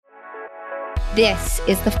This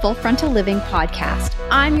is the Full Frontal Living Podcast.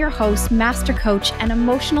 I'm your host, master coach, and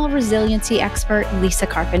emotional resiliency expert, Lisa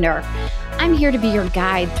Carpenter. I'm here to be your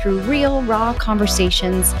guide through real, raw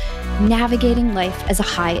conversations, navigating life as a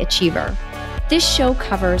high achiever. This show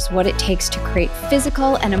covers what it takes to create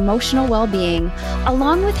physical and emotional well-being,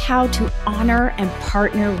 along with how to honor and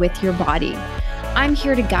partner with your body. I'm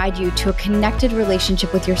here to guide you to a connected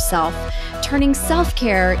relationship with yourself, turning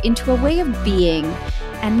self-care into a way of being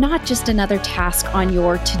and not just another task on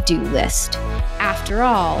your to-do list. After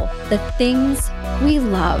all, the things we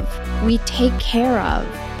love, we take care of.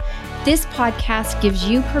 This podcast gives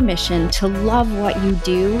you permission to love what you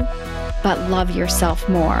do, but love yourself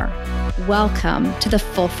more. Welcome to the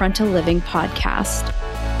Full Frontal Living Podcast.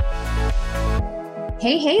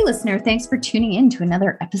 Hey, listener. Thanks for tuning in to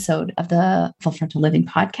another episode of the Full Frontal Living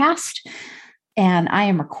Podcast. And I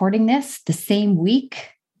am recording this the same week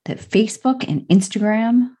that Facebook and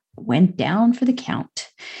Instagram went down for the count.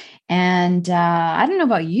 And I don't know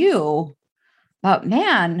about you, but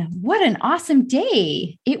man, what an awesome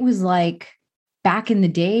day. It was like back in the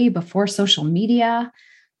day before social media.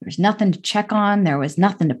 There was nothing to check on. There was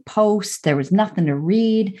nothing to post. There was nothing to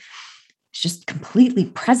read. It's just completely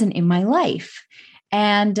present in my life.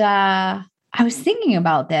 And I was thinking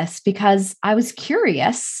about this because I was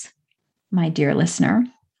curious, my dear listener,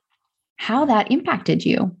 how that impacted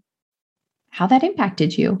you.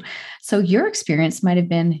 So your experience might have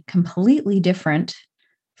been completely different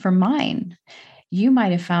from mine. You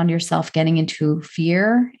might have found yourself getting into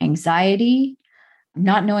fear, anxiety,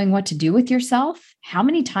 not knowing what to do with yourself. How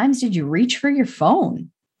many times did you reach for your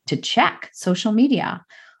phone to check social media,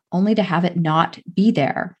 only to have it not be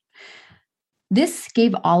there? This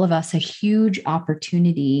gave all of us a huge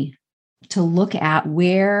opportunity to look at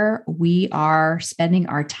where we are spending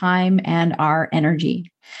our time and our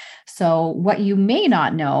energy. So what you may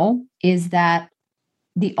not know is that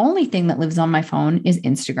the only thing that lives on my phone is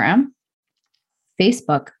Instagram.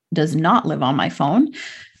 Facebook does not live on my phone.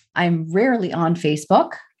 I'm rarely on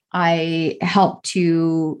Facebook. I help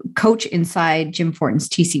to coach inside Jim Fortin's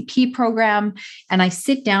TCP program, and I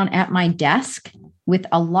sit down at my desk with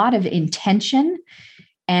a lot of intention,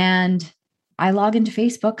 and I log into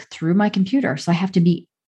Facebook through my computer. So I have to be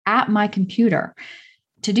at my computer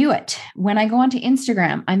to do it. When I go onto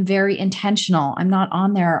Instagram, I'm very intentional. I'm not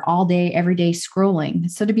on there all day, every day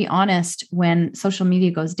scrolling. So to be honest, when social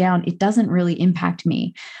media goes down, it doesn't really impact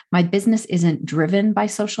me. My business isn't driven by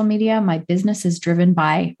social media. My business is driven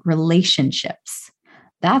by relationships.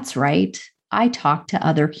 That's right. I talk to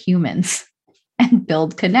other humans and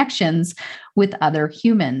build connections with other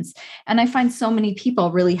humans. And I find so many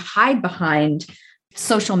people really hide behind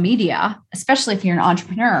social media, especially if you're an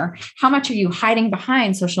entrepreneur. How much are you hiding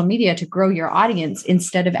behind social media to grow your audience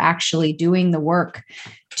instead of actually doing the work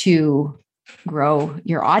to grow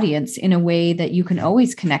your audience in a way that you can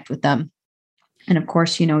always connect with them? And of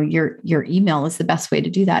course, you know, your email is the best way to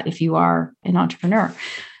do that if you are an entrepreneur.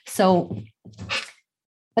 So,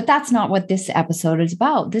 but that's not what this episode is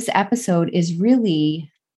about. This episode is really,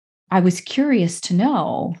 I was curious to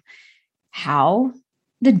know how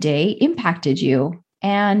the day impacted you.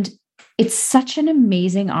 And it's such an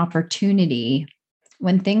amazing opportunity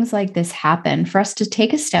when things like this happen for us to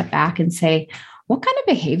take a step back and say, what kind of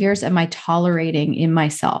behaviors am I tolerating in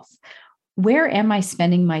myself? Where am I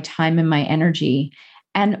spending my time and my energy?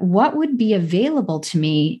 And what would be available to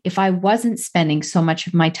me if I wasn't spending so much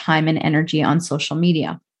of my time and energy on social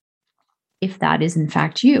media? If that is in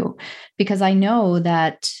fact you, because I know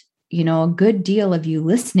that, you know, a good deal of you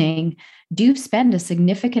listening do spend a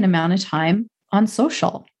significant amount of time on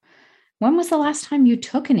social. When was the last time you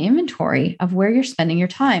took an inventory of where you're spending your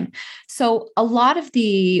time? So a lot of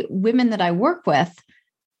the women that I work with,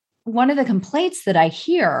 one of the complaints that I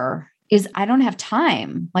hear is I don't have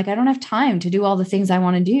time. Like, I don't have time to do all the things I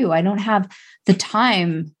want to do. I don't have the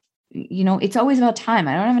time. You know, it's always about time.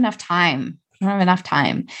 I don't have enough time.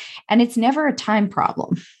 And it's never a time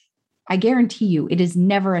problem. I guarantee you, it is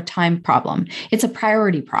never a time problem. It's a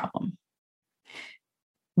priority problem.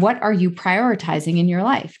 What are you prioritizing in your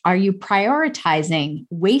life? Are you prioritizing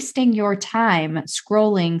wasting your time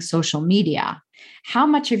scrolling social media? How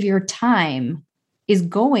much of your time is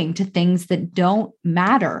going to things that don't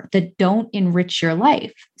matter, that don't enrich your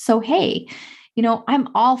life? So, hey, you know, I'm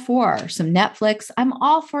all for some Netflix. I'm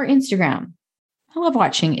all for Instagram. I love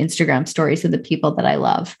watching Instagram stories of the people that I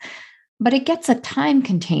love, but it gets a time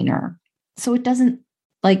container. So it doesn't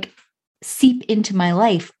like seep into my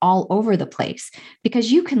life all over the place,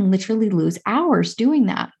 because you can literally lose hours doing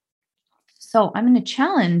that. So I'm going to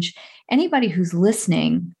challenge anybody who's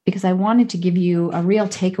listening, because I wanted to give you a real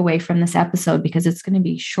takeaway from this episode, because it's going to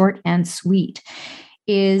be short and sweet,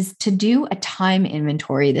 is to do a time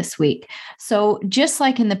inventory this week. So just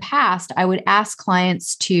like in the past, I would ask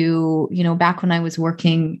clients to, back when I was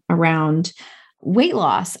working around weight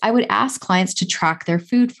loss, I would ask clients to track their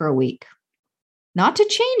food for a week, not to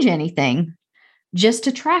change anything, just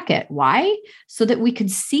to track it. Why? So that we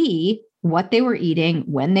could see what they were eating,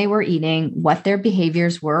 when they were eating, what their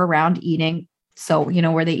behaviors were around eating. So,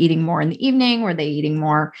 were they eating more in the evening? Were they eating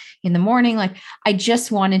more in the morning? Like, I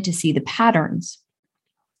just wanted to see the patterns.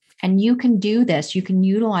 And you can do this. You can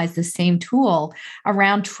utilize the same tool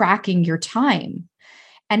around tracking your time.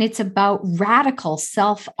 And it's about radical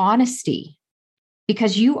self-honesty,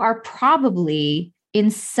 because you are probably in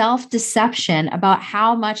self-deception about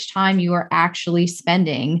how much time you are actually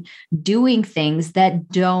spending doing things that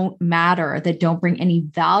don't matter, that don't bring any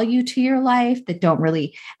value to your life, that don't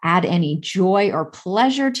really add any joy or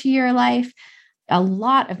pleasure to your life. A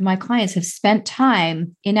lot of my clients have spent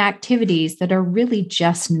time in activities that are really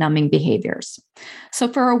just numbing behaviors. So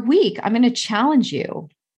for a week, I'm going to challenge you.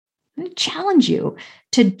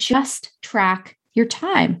 To just track your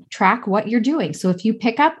time, track what you're doing. So if you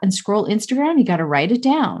pick up and scroll Instagram, you got to write it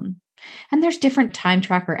down. And there's different time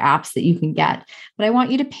tracker apps that you can get. But I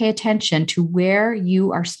want you to pay attention to where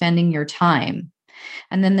you are spending your time.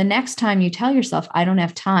 And then the next time you tell yourself, I don't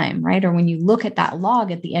have time, right? Or when you look at that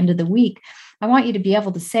log at the end of the week, I want you to be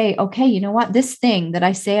able to say, okay, you know what? This thing that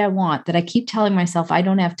I say I want, that I keep telling myself I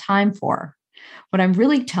don't have time for, what I'm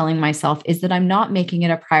really telling myself is that I'm not making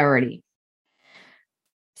it a priority.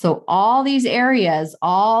 So all these areas,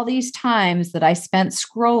 all these times that I spent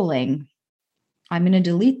scrolling, I'm going to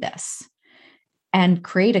delete this and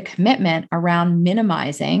create a commitment around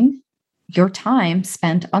minimizing your time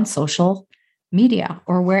spent on social media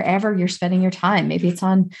or wherever you're spending your time. Maybe it's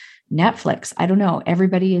on Netflix. I don't know.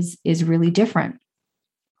 Everybody is really different.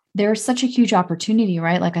 There's such a huge opportunity,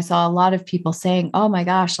 right? Like I saw a lot of people saying, oh my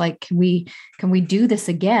gosh, like, can we do this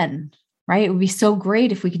again? Right? It would be so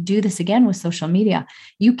great if we could do this again with social media.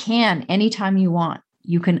 You can anytime you want.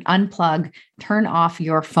 You can unplug, turn off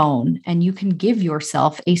your phone, and you can give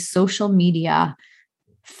yourself a social media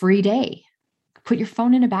free day. Put your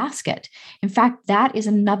phone in a basket. In fact, that is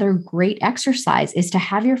another great exercise, is to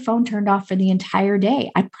have your phone turned off for the entire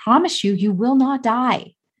day. I promise you, you will not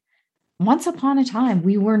die. Once upon a time,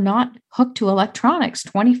 we were not hooked to electronics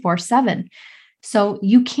 24/7. So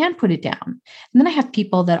you can put it down. And then I have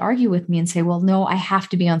people that argue with me and say, well, no, I have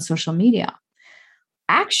to be on social media.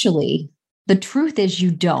 Actually, the truth is you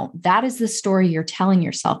don't. That is the story you're telling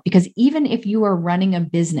yourself, because even if you are running a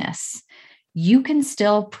business, you can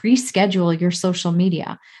still pre-schedule your social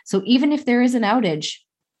media. So even if there is an outage,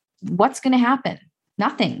 what's going to happen?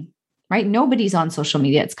 Nothing, right? Nobody's on social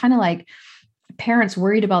media. It's kind of like parents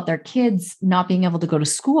worried about their kids not being able to go to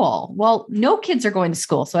school. Well, no kids are going to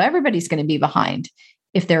school, so everybody's going to be behind,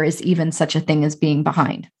 if there is even such a thing as being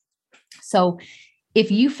behind. So if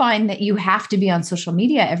you find that you have to be on social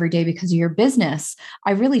media every day because of your business,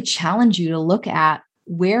 I really challenge you to look at,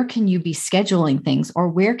 where can you be scheduling things, or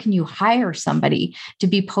where can you hire somebody to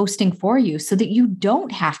be posting for you so that you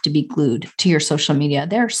don't have to be glued to your social media?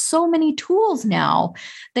 There are so many tools now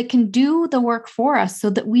that can do the work for us so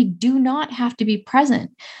that we do not have to be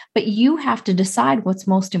present, but you have to decide what's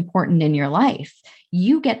most important in your life.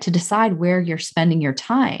 You get to decide where you're spending your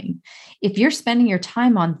time. If you're spending your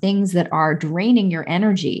time on things that are draining your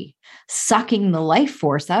energy, sucking the life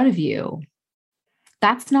force out of you,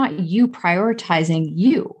 that's not you prioritizing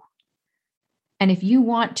you. And if you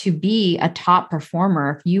want to be a top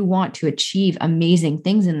performer, if you want to achieve amazing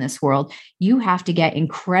things in this world, you have to get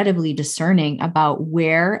incredibly discerning about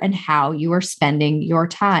where and how you are spending your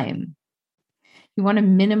time. You want to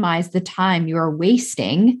minimize the time you are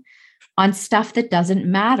wasting on stuff that doesn't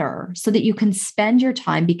matter, so that you can spend your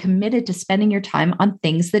time, be committed to spending your time on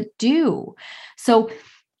things that do. So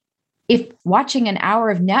if watching an hour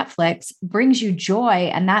of Netflix brings you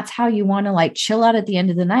joy and that's how you want to like chill out at the end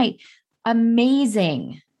of the night,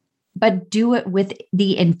 amazing. But do it with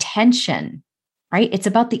the intention, right? It's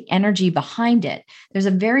about the energy behind it. There's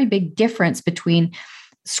a very big difference between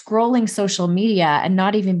scrolling social media and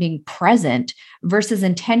not even being present versus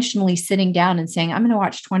intentionally sitting down and saying, I'm going to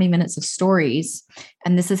watch 20 minutes of stories,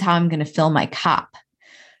 and this is how I'm going to fill my cup.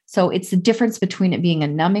 So it's the difference between it being a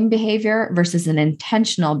numbing behavior versus an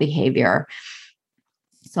intentional behavior.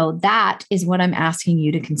 So that is what I'm asking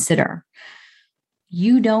you to consider.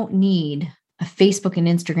 You don't need a Facebook and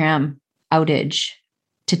Instagram outage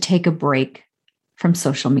to take a break from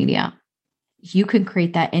social media. You can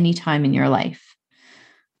create that anytime in your life.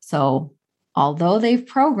 So although they've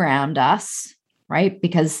programmed us, right?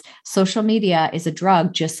 Because social media is a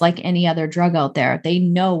drug, just like any other drug out there. They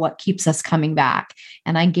know what keeps us coming back.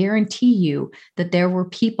 And I guarantee you that there were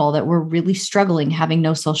people that were really struggling having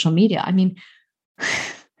no social media. I mean,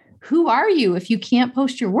 who are you if you can't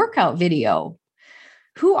post your workout video?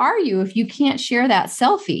 Who are you if you can't share that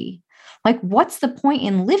selfie? Like, what's the point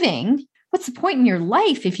in living? What's the point in your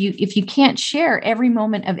life if you can't share every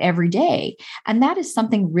moment of every day? And that is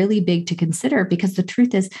something really big to consider, because the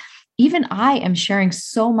truth is, even I am sharing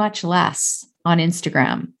so much less on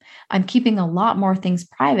Instagram. I'm keeping a lot more things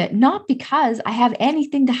private, not because I have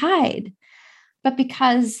anything to hide, but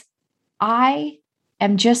because I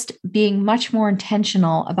am just being much more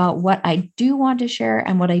intentional about what I do want to share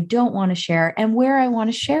and what I don't want to share and where I want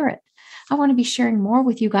to share it. I want to be sharing more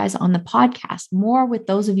with you guys on the podcast, more with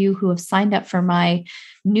those of you who have signed up for my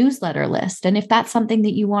newsletter list. And if that's something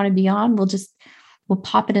that you want to be on, we'll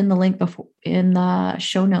pop it in the link in the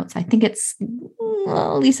show notes. I think it's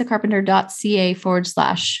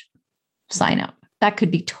lisacarpenter.ca/sign up. That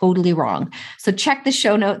could be totally wrong. So check the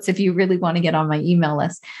show notes if you really want to get on my email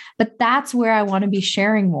list. But that's where I want to be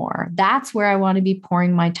sharing more. That's where I want to be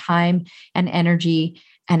pouring my time and energy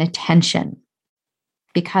and attention,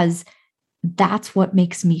 because that's what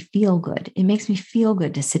makes me feel good. It makes me feel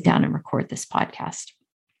good to sit down and record this podcast.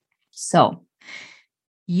 So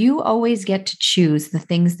you always get to choose the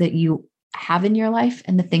things that you have in your life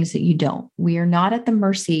and the things that you don't. We are not at the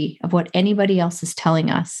mercy of what anybody else is telling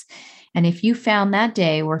us. And if you found that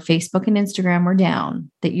day where Facebook and Instagram were down,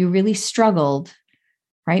 that you really struggled,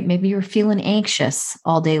 right? Maybe you were feeling anxious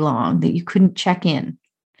all day long, that you couldn't check in.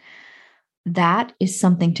 That is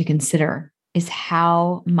something to consider, is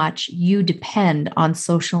how much you depend on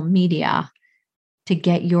social media to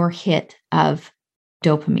get your hit of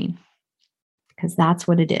dopamine. Because that's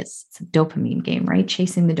what it is. It's a dopamine game, right?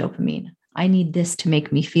 Chasing the dopamine. I need this to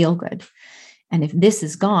make me feel good. And if this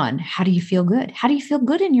is gone, how do you feel good? How do you feel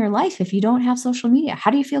good in your life if you don't have social media? How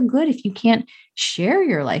do you feel good if you can't share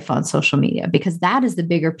your life on social media? Because that is the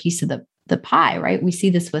bigger piece of the pie, right? We see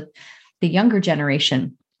this with the younger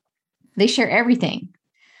generation. They share everything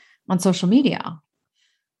on social media.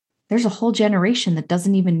 There's a whole generation that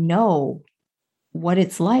doesn't even know what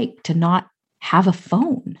it's like to not have a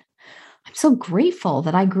phone. I'm so grateful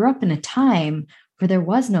that I grew up in a time where there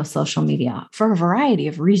was no social media for a variety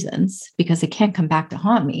of reasons, because it can't come back to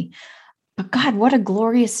haunt me. But God, what a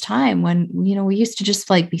glorious time when, we used to just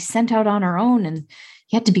be sent out on our own, and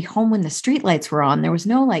you had to be home when the streetlights were on. There was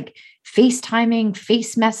no FaceTiming,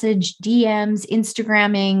 face message, DMs,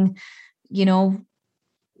 Instagramming,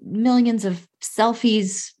 millions of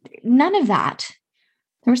selfies, none of that.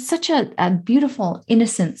 There was such a beautiful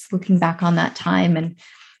innocence looking back on that time. And,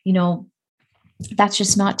 that's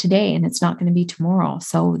just not today, and it's not going to be tomorrow.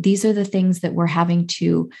 So these are the things that we're having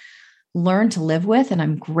to learn to live with. And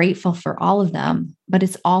I'm grateful for all of them, but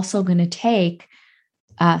it's also going to take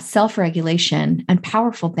self-regulation and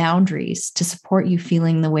powerful boundaries to support you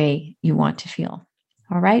feeling the way you want to feel.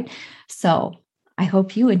 All right. So I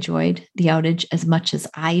hope you enjoyed the outage as much as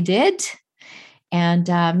I did. And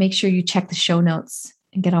make sure you check the show notes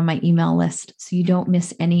and get on my email list so you don't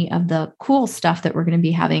miss any of the cool stuff that we're going to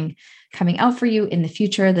be having coming out for you in the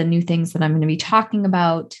future, the new things that I'm going to be talking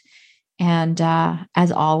about. And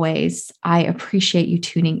as always, I appreciate you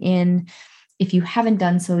tuning in. If you haven't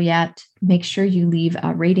done so yet, make sure you leave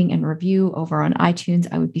a rating and review over on iTunes.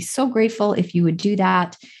 I would be so grateful if you would do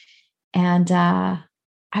that. And I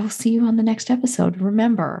will see you on the next episode.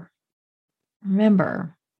 Remember,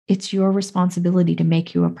 it's your responsibility to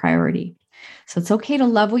make you a priority. So it's okay to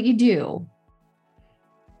love what you do,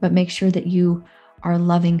 but make sure that you are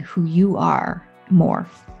loving who you are more.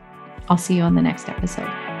 I'll see you on the next episode.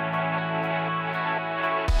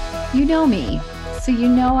 You know me, so you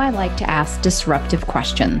know I like to ask disruptive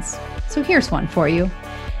questions. So here's one for you.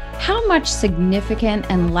 How much significant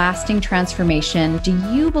and lasting transformation do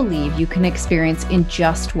you believe you can experience in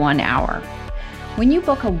just 1 hour? When you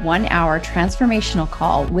book a 1-hour transformational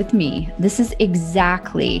call with me, this is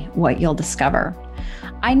exactly what you'll discover.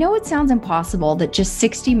 I know it sounds impossible that just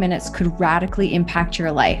 60 minutes could radically impact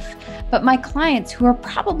your life, but my clients, who are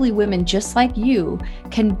probably women just like you,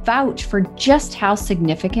 can vouch for just how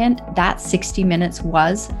significant that 60 minutes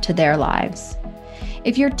was to their lives.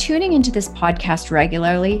 If you're tuning into this podcast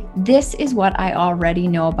regularly, this is what I already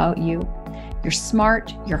know about you. You're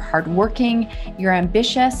smart, you're hardworking, you're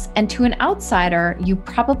ambitious, and to an outsider, you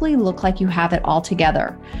probably look like you have it all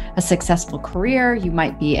together. A successful career, you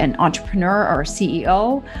might be an entrepreneur or a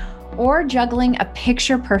CEO, or juggling a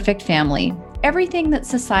picture-perfect family. Everything that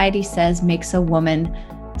society says makes a woman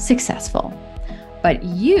successful. but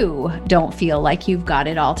you don't feel like you've got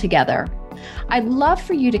it all together. I'd love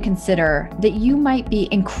for you to consider that you might be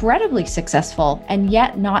incredibly successful and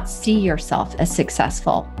yet not see yourself as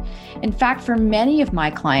successful. In fact, for many of my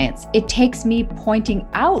clients, it takes me pointing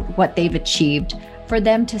out what they've achieved for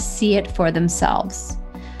them to see it for themselves.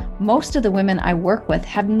 Most of the women I work with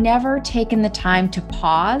have never taken the time to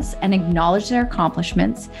pause and acknowledge their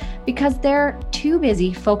accomplishments because they're too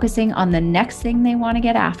busy focusing on the next thing they want to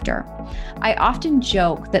get after. I often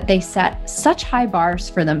joke that they set such high bars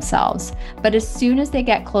for themselves, but as soon as they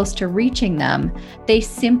get close to reaching them, they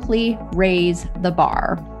simply raise the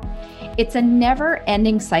bar. It's a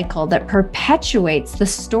never-ending cycle that perpetuates the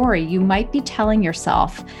story you might be telling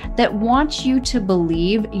yourself that wants you to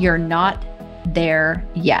believe you're not there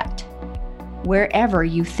yet, wherever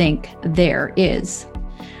you think there is.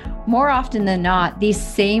 More often than not, these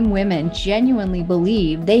same women genuinely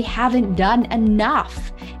believe they haven't done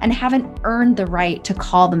enough and haven't earned the right to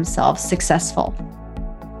call themselves successful.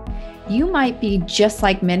 You might be just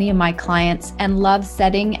like many of my clients and love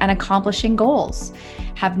setting and accomplishing goals,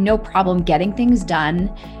 have no problem getting things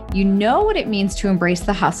done. You know what it means to embrace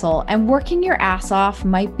the hustle, and working your ass off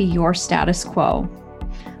might be your status quo.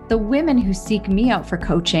 The women who seek me out for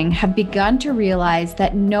coaching have begun to realize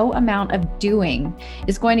that no amount of doing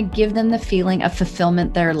is going to give them the feeling of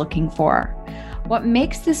fulfillment they're looking for. What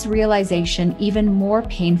makes this realization even more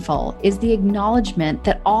painful is the acknowledgement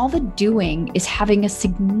that all the doing is having a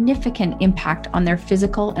significant impact on their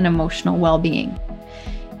physical and emotional well-being.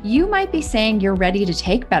 You might be saying you're ready to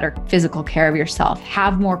take better physical care of yourself,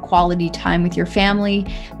 have more quality time with your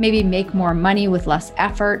family, maybe make more money with less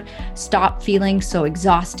effort, stop feeling so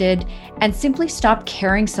exhausted, and simply stop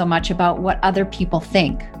caring so much about what other people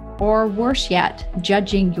think, or worse yet,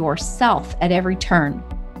 judging yourself at every turn.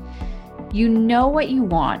 You know what you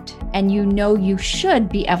want, and you know you should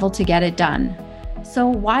be able to get it done. So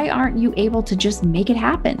why aren't you able to just make it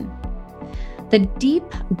happen? The deep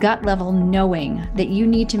gut level knowing that you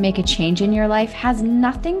need to make a change in your life has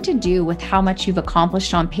nothing to do with how much you've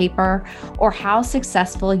accomplished on paper or how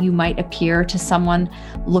successful you might appear to someone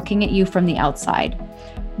looking at you from the outside.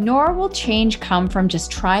 Nor will change come from just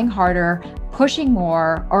trying harder, pushing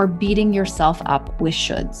more, or beating yourself up with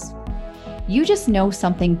shoulds. You just know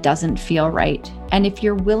something doesn't feel right. And if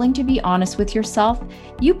you're willing to be honest with yourself,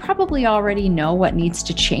 you probably already know what needs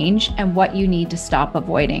to change and what you need to stop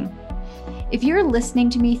avoiding. If you're listening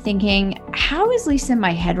to me thinking, how is Lisa in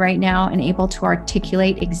my head right now and able to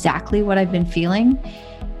articulate exactly what I've been feeling?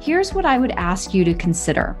 Here's what I would ask you to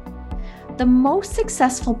consider. The most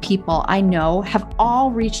successful people I know have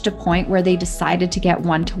all reached a point where they decided to get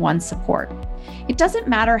one-to-one support. It doesn't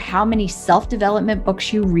matter how many self-development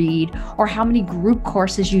books you read or how many group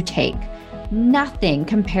courses you take. Nothing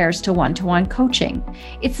compares to one-to-one coaching.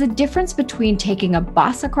 It's the difference between taking a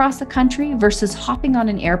bus across the country versus hopping on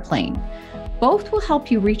an airplane. Both will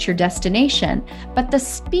help you reach your destination, but the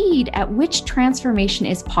speed at which transformation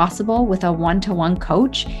is possible with a one-to-one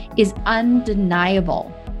coach is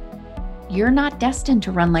undeniable. You're not destined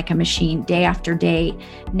to run like a machine day after day,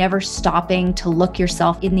 never stopping to look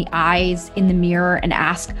yourself in the eyes, in the mirror, and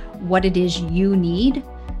ask what it is you need.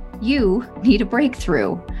 You need a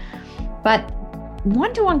breakthrough. But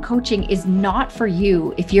one-to-one coaching is not for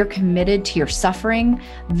you if you're committed to your suffering,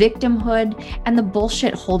 victimhood, and the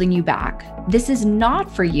bullshit holding you back. This is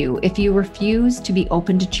not for you if you refuse to be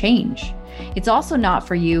open to change. It's also not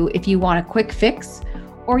for you if you want a quick fix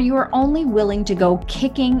or you are only willing to go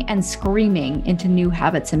kicking and screaming into new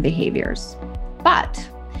habits and behaviors. But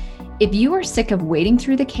if you are sick of wading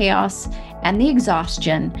through the chaos and the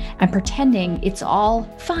exhaustion and pretending it's all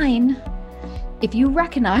fine, if you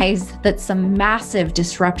recognize that some massive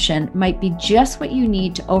disruption might be just what you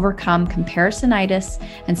need to overcome comparisonitis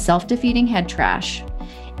and self-defeating head trash,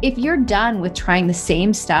 if you're done with trying the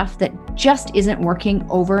same stuff that just isn't working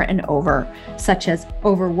over and over, such as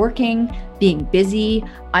overworking, being busy,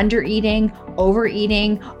 undereating,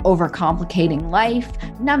 overeating, overcomplicating life,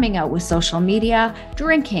 numbing out with social media,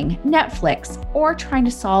 drinking, Netflix, or trying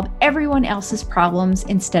to solve everyone else's problems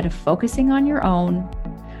instead of focusing on your own,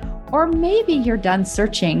 or maybe you're done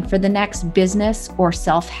searching for the next business or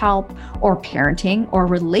self-help or parenting or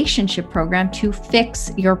relationship program to fix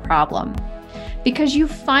your problem, because you've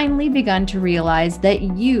finally begun to realize that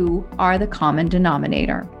you are the common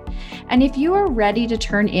denominator. And if you are ready to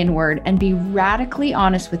turn inward and be radically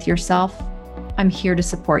honest with yourself, I'm here to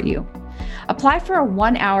support you. Apply for a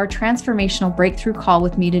 1-hour transformational breakthrough call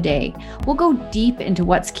with me today. We'll go deep into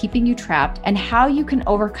what's keeping you trapped and how you can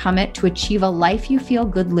overcome it to achieve a life you feel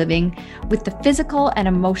good living with the physical and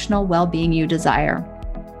emotional well-being you desire.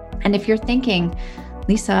 And if you're thinking,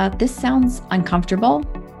 Lisa, this sounds uncomfortable.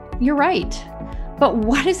 You're right. But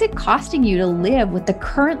what is it costing you to live with the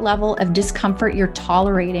current level of discomfort you're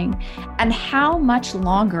tolerating? And how much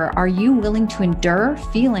longer are you willing to endure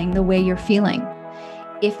feeling the way you're feeling?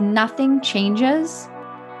 If nothing changes,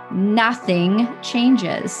 nothing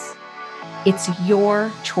changes. It's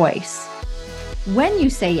your choice. When you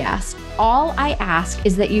say yes, all I ask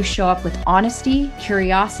is that you show up with honesty,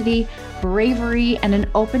 curiosity, bravery, and an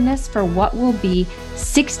openness for what will be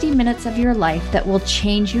 60 minutes of your life that will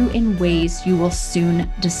change you in ways you will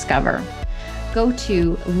soon discover. Go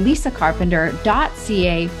to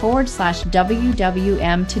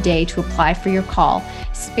lisacarpenter.ca/WWM today to apply for your call.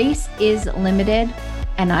 Space is limited,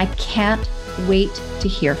 and I can't wait to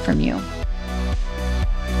hear from you.